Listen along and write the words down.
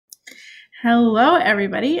Hello,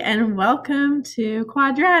 everybody, and welcome to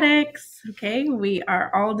Quadratics. Okay, we are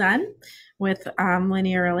all done with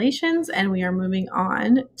linear relations, and we are moving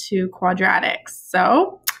on to quadratics.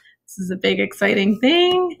 So this is a big, exciting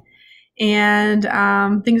thing, and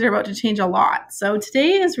things are about to change a lot. So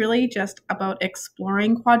today is really just about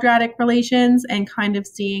exploring quadratic relations and kind of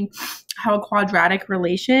seeing how a quadratic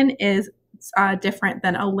relation is different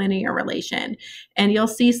than a linear relation. And you'll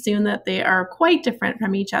see soon that they are quite different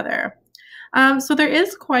from each other. So there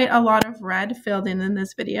is quite a lot of red filled in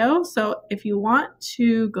this video. So if you want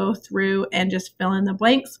to go through and just fill in the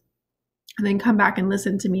blanks and then come back and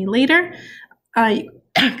listen to me later,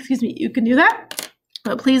 excuse me, you can do that.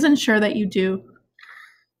 But please ensure that you do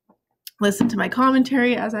listen to my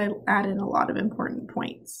commentary as I add in a lot of important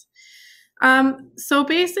points. So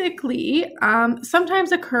basically,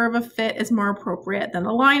 sometimes a curve of fit is more appropriate than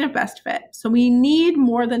a line of best fit. So we need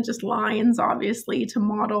more than just lines, obviously, to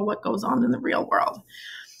model what goes on in the real world.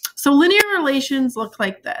 So linear relations look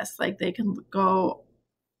like this. Like they can go,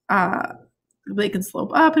 they can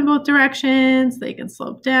slope up in both directions. They can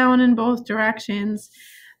slope down in both directions.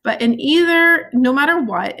 But in either, no matter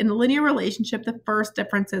what, in a linear relationship, the first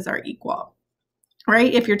differences are equal.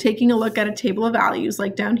 Right? If you're taking a look at a table of values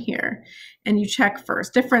like down here and you check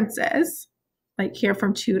first differences, like here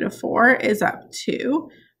from 2 to 4 is up 2,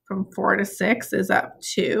 from 4 to 6 is up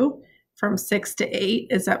 2, from 6 to 8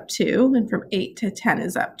 is up 2, and from 8 to 10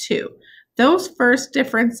 is up 2. Those first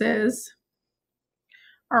differences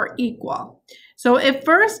are equal. So if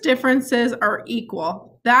first differences are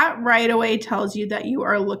equal, that right away tells you that you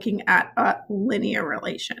are looking at a linear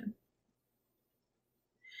relation.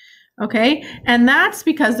 Okay, and that's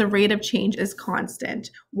because the rate of change is constant.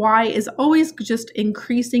 Y is always just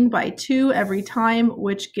increasing by 2 every time,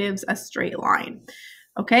 which gives a straight line.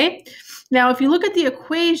 Okay, now if you look at the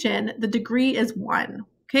equation, the degree is 1.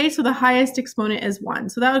 Okay, so the highest exponent is 1.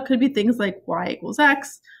 So that could be things like y equals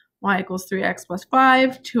x, y equals 3x plus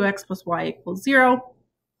 5, 2x plus y equals 0.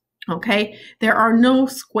 Okay, there are no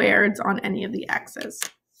squareds on any of the x's.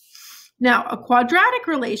 Now, a quadratic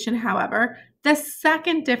relation, however, the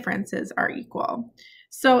second differences are equal.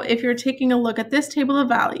 So if you're taking a look at this table of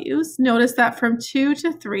values, notice that from 2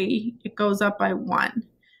 to 3, it goes up by 1.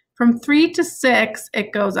 From 3 to 6,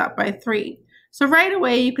 it goes up by 3. So right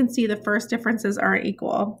away, you can see the first differences aren't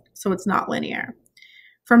equal, so it's not linear.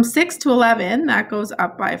 From 6 to 11, that goes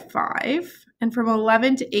up by 5. And from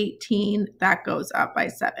 11 to 18, that goes up by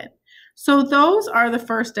 7. So those are the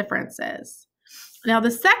first differences. Now,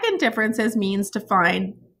 the second differences means to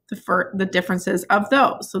find the differences of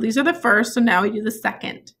those. So these are the first, so now we do the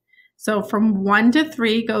second. So from 1 to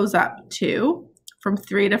 3 goes up 2, from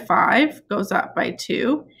 3 to 5 goes up by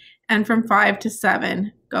 2, and from 5 to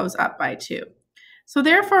 7 goes up by 2. So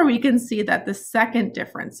therefore, we can see that the second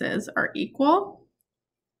differences are equal.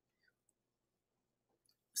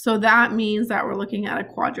 So that means that we're looking at a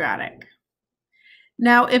quadratic.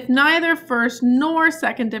 Now, if neither first nor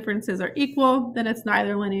second differences are equal, then it's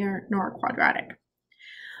neither linear nor quadratic.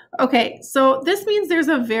 Okay, so this means there's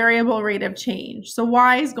a variable rate of change. So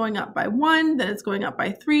y is going up by 1, then it's going up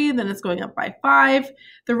by 3, then it's going up by 5.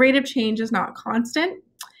 The rate of change is not constant.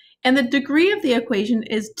 And the degree of the equation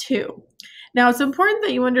is 2. Now, it's important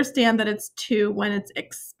that you understand that it's 2 when it's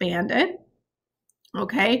expanded.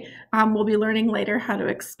 Okay, we'll be learning later how to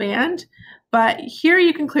expand. But here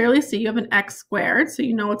you can clearly see you have an x squared, so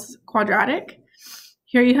you know it's quadratic.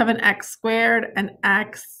 Here you have an x squared, an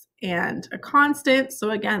x, and a constant.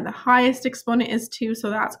 So again, the highest exponent is 2, so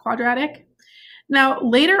that's quadratic. Now,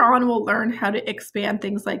 later on, we'll learn how to expand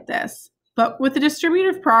things like this. But with the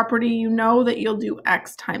distributive property, you know that you'll do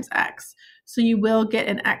x times x. So you will get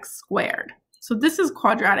an x squared. So this is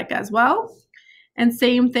quadratic as well. And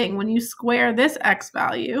same thing, when you square this x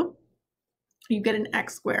value, you get an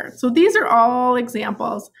x squared. So these are all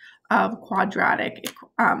examples of quadratic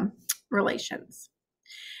relations.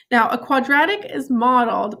 Now, a quadratic is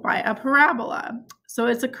modeled by a parabola. So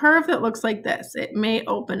it's a curve that looks like this. It may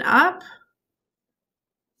open up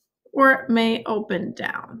or it may open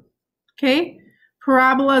down. Okay?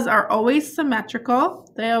 Parabolas are always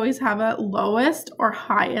symmetrical. They always have a lowest or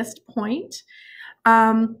highest point.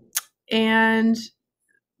 And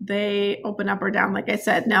they open up or down, like I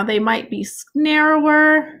said. Now, they might be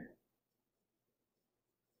narrower,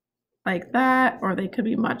 like that, or they could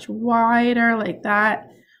be much wider, like that.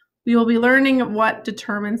 We will be learning what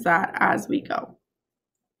determines that as we go.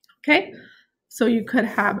 Okay, so you could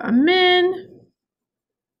have a min,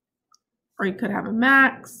 or you could have a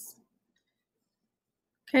max.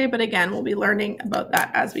 Okay, but again, we'll be learning about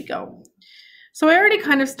that as we go. So I already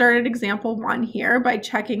kind of started example 1 here by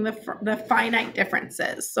checking the finite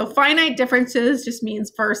differences. So finite differences just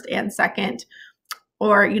means first and second,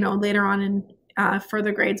 or, you know, later on in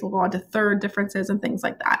further grades, we'll go on to third differences and things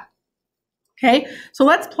like that. Okay, so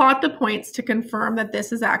let's plot the points to confirm that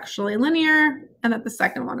this is actually linear and that the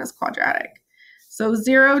second one is quadratic. So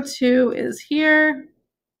 0, 2 is here,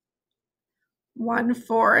 1,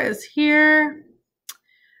 4 is here,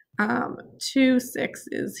 2, 6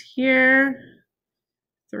 is here,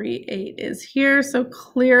 3, 8 is here. So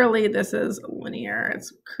clearly this is linear. It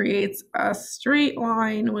creates a straight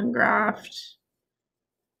line when graphed.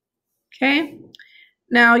 Okay,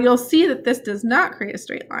 now you'll see that this does not create a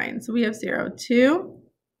straight line. So we have 0, 2,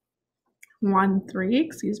 1, 3,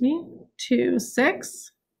 excuse me, 2,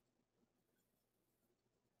 6.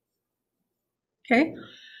 Okay,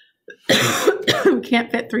 we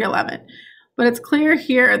can't fit 3, 11. But it's clear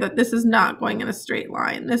here that this is not going in a straight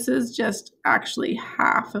line. This is just actually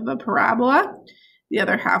half of a parabola. The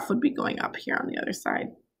other half would be going up here on the other side.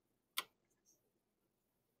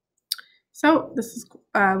 So this is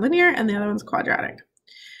linear and the other one's quadratic.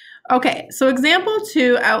 Okay, so example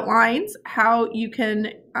 2 outlines how you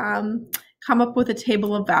can come up with a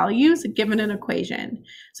table of values given an equation.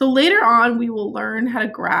 So later on, we will learn how to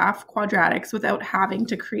graph quadratics without having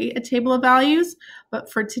to create a table of values.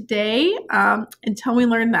 But for today, until we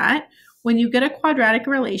learn that, when you get a quadratic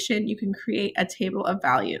relation, you can create a table of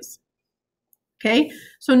values. Okay,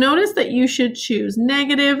 so notice that you should choose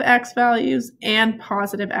negative x values and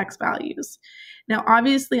positive x values. Now,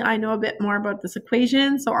 obviously, I know a bit more about this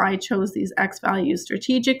equation, so I chose these x values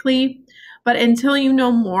strategically. But until you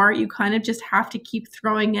know more, you kind of just have to keep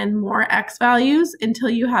throwing in more x values until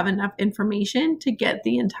you have enough information to get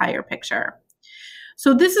the entire picture.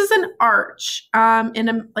 So this is an arch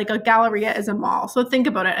like a galleria is a mall. So think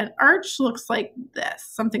about it. An arch looks like this,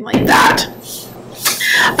 something like that.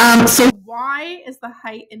 So y is the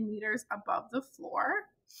height in meters above the floor.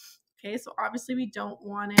 Okay, so obviously we don't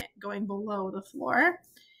want it going below the floor.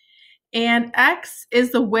 And x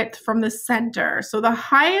is the width from the center. So the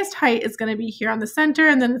highest height is going to be here on the center,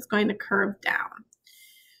 and then it's going to curve down.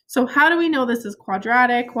 So how do we know this is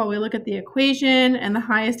quadratic? Well, we look at the equation, and the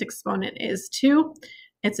highest exponent is 2.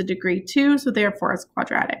 It's a degree 2, so therefore it's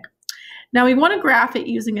quadratic. Now we want to graph it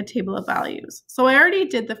using a table of values. So I already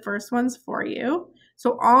did the first ones for you.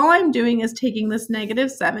 So all I'm doing is taking this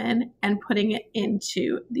 -7 and putting it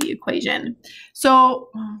into the equation. So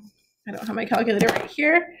I don't have my calculator right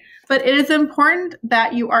here, but it is important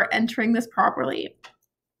that you are entering this properly.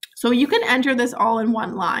 So you can enter this all in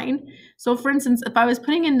one line. So for instance, if I was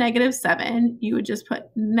putting in -7, you would just put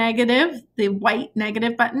negative, the white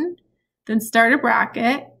negative button, then start a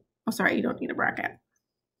bracket. Oh, sorry, you don't need a bracket.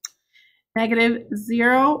 Negative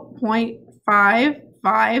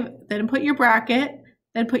 0.55, then put your bracket,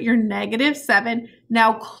 then put your -7.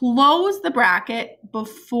 Now close the bracket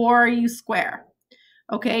before you square.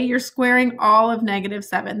 Okay, you're squaring all of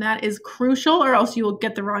 -7. That is crucial, or else you will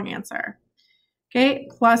get the wrong answer. Okay,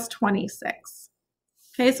 plus 26.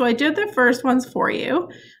 Okay, so I did the first ones for you.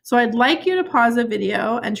 So I'd like you to pause the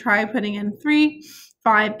video and try putting in 3,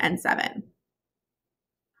 5, and 7.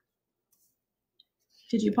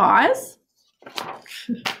 Did you pause?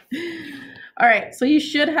 All right, so you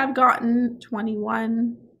should have gotten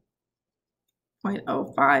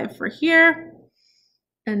 21.05 for here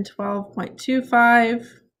and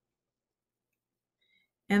 12.25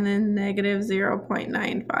 and then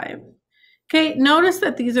 -0.95. Okay, notice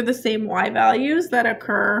that these are the same y values that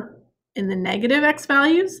occur in the negative x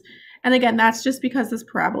values. And again, that's just because this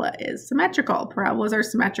parabola is symmetrical. Parabolas are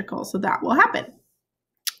symmetrical, so that will happen.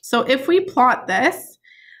 So if we plot this,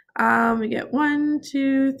 we get 1,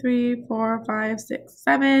 2, 3, 4, 5, 6,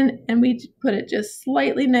 7, and we put it just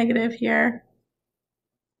slightly negative here.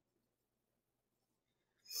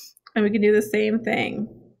 And we can do the same thing.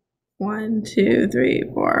 1, 2, 3,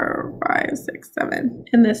 4, 5, 6, 7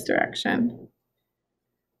 in this direction.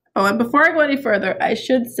 Oh, and before I go any further, I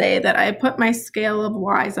should say that I put my scale of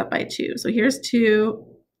y's up by 2. So here's 2,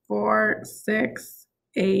 4, 6,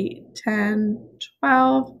 8, 10,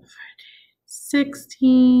 12,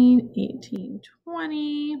 16, 18,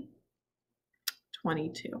 20,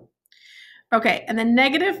 22. Okay, and then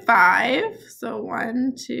 -5, so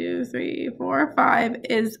 1, 2, 3, 4, 5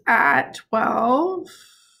 is at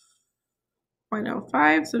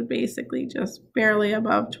 12.05, so basically just barely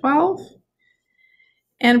above 12.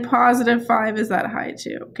 And +5 is that high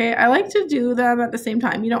too. Okay, I like to do them at the same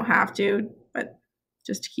time. You don't have to, but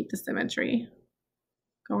just to keep the symmetry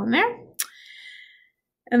going there.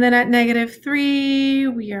 And then at -3,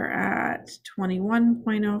 we are at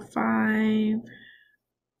 21.05.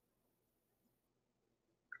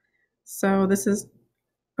 So this is,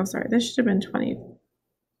 oh, sorry, this should have been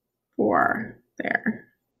 24 there.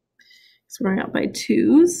 So we're going up by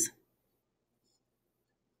 2's.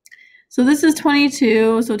 So this is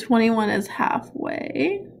 22, so 21 is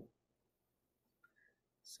halfway.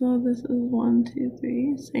 So this is 1, 2,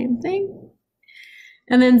 3, same thing.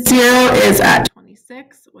 And then 0 is at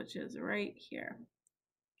 26, which is right here.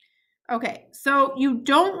 Okay, so you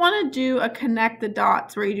don't want to do a connect the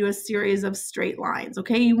dots where you do a series of straight lines,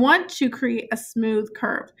 okay? You want to create a smooth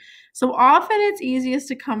curve. So often it's easiest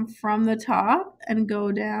to come from the top and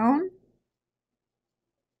go down.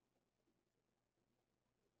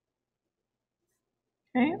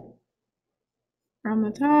 Okay, from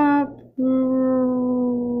the top,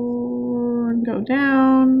 go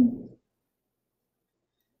down,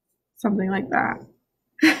 something like that.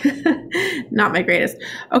 Not my greatest.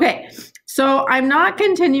 Okay, so I'm not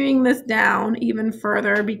continuing this down even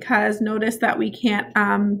further because notice that we can't,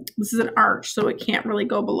 this is an arch, so it can't really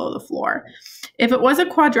go below the floor. If it was a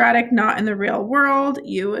quadratic not in the real world,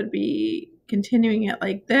 you would be continuing it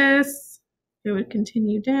like this. It would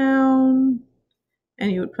continue down,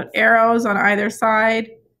 and you would put arrows on either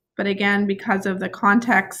side. But again, because of the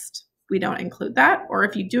context, we don't include that. Or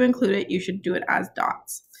if you do include it, you should do it as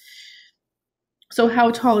dots. So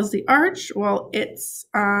how tall is the arch? Well, it's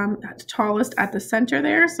tallest at the center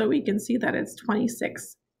there, so we can see that it's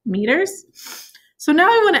 26 meters. So now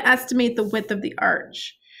I want to estimate the width of the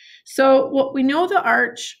arch. So what we know, the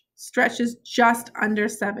arch stretches just under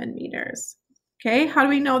 7 meters. Okay, how do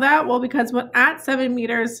we know that? Well, because when at 7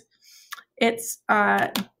 meters, it's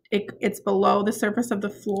below the surface of the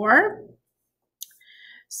floor.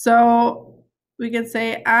 So we could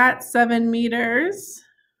say at 7 meters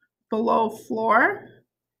below floor.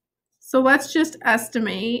 So let's just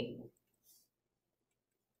estimate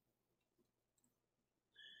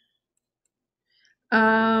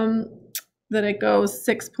that it goes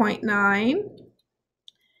 6.9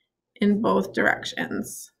 in both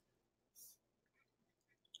directions.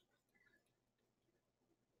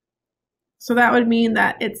 So that would mean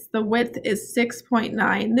that the width is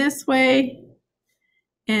 6.9 this way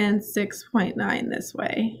and 6.9 this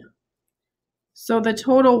way. So the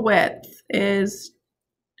total width is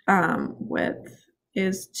 2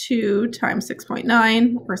 times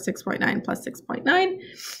 6.9, or 6.9 plus 6.9,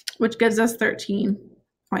 which gives us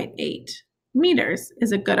 13.8 meters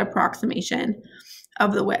is a good approximation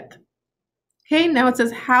of the width. Okay, now it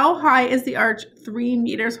says, how high is the arch 3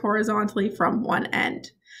 meters horizontally from one end?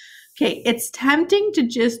 Okay, it's tempting to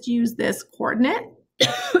just use this coordinate,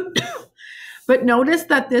 but notice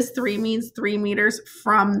that this 3 means 3 meters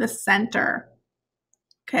from the center.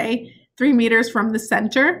 Okay, 3 meters from the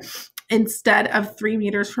center instead of 3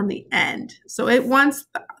 meters from the end. So it wants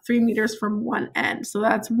 3 meters from one end. So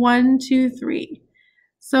that's 1, 2, 3.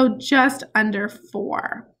 So just under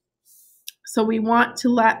 4. So we want to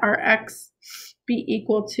let our x be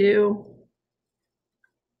equal to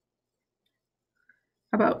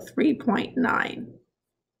about 3.9.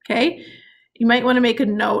 Okay, you might want to make a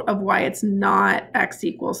note of why it's not x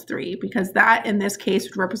equals 3, because that in this case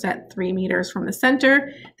would represent 3 meters from the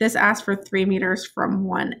center. This asks for 3 meters from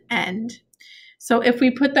one end. So if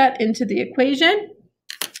we put that into the equation,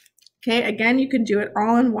 okay, again, you can do it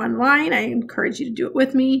all in one line. I encourage you to do it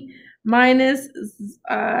with me. Minus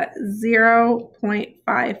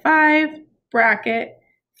 0.55 bracket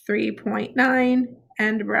 3.9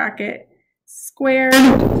 end bracket squared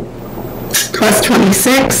plus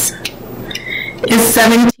 26 is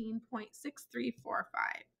 17.6345.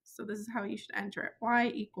 So this is how you should enter it. Y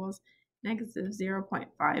equals negative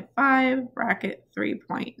 0.55 bracket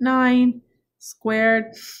 3.9 squared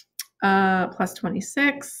plus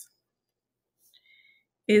 26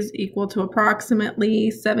 is equal to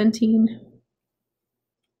approximately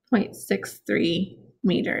 17.63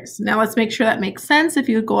 meters. Now let's make sure that makes sense. If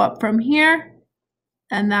you go up from here,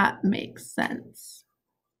 and that makes sense.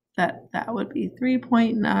 That would be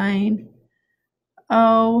 3.90,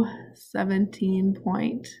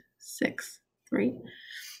 17.63.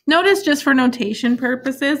 Notice, just for notation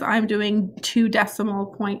purposes, I'm doing 2 decimal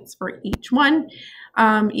points for each one.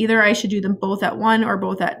 Either I should do them both at 1 or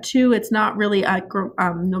both at 2. It's not really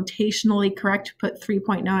notationally correct to put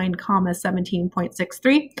 3.9 comma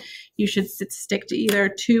 17.63. You should stick to either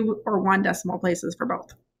 2 or 1 decimal places for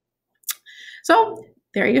both. So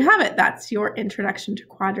there you have it. That's your introduction to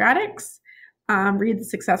quadratics. Read the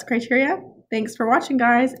success criteria. Thanks for watching,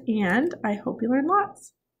 guys, and I hope you learned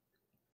lots.